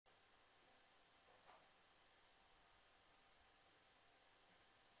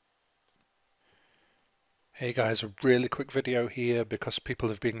Hey guys, a really quick video here because people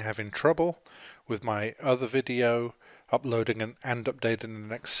have been having trouble with my other video uploading and updating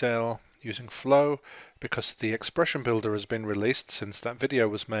in Excel using Flow because the expression builder has been released since that video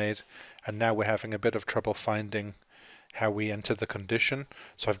was made, and now we're having a bit of trouble finding how we enter the condition.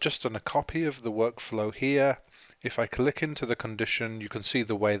 So I've just done a copy of the workflow here. If I click into the condition, you can see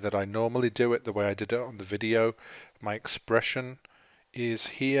the way that I normally do it, the way I did it on the video. My expression is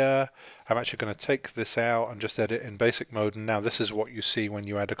here. I'm actually going to take this out and just edit in basic mode, and now this is what you see when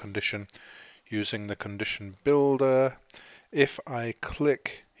you add a condition using the condition builder. If I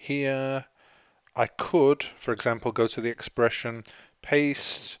click here, I could, for example, go to the expression,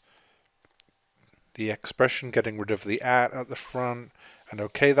 paste the expression, getting rid of the at the front, and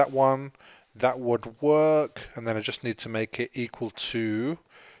OK that one. That would work, and then I just need to make it equal to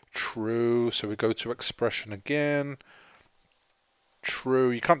true. So we go to expression again. True.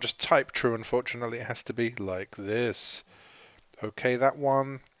 You can't just type true, unfortunately. It has to be like this. OK, that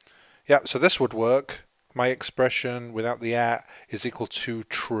one. Yeah, so this would work. My expression without the at is equal to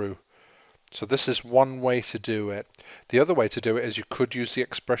true. So this is one way to do it. The other way to do it is you could use the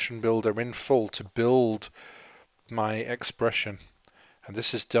expression builder in full to build my expression. And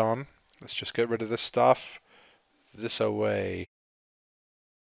this is done. Let's just get rid of this stuff. This away.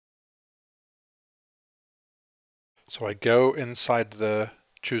 So I go inside the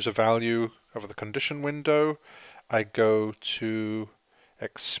choose a value of the condition window. I go to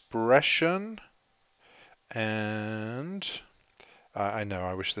expression, and I know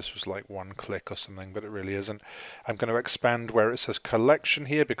I wish this was like one click or something, but it really isn't. I'm going to expand where it says collection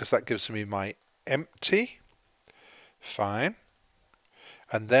here because that gives me my empty. Fine.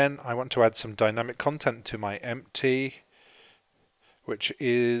 And then I want to add some dynamic content to my empty, which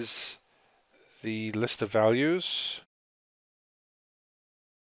is the list of values.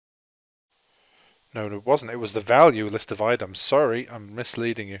 No, it wasn't. It was the value list of items. Sorry, I'm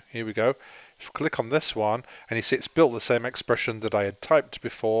misleading you. Here we go. If I click on this one, and you see it's built the same expression that I had typed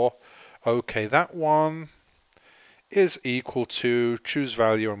before. OK, that one is equal to choose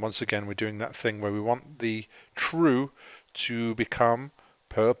value, and once again we're doing that thing where we want the true to become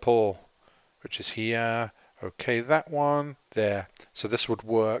purple, which is here. OK, that one there. So this would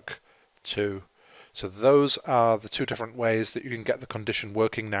work too. So those are the two different ways that you can get the condition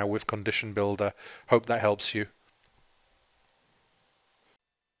working now with Condition Builder. Hope that helps you.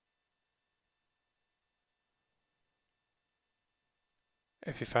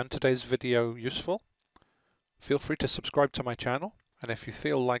 If you found today's video useful, feel free to subscribe to my channel, and if you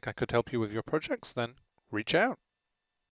feel like I could help you with your projects, then reach out.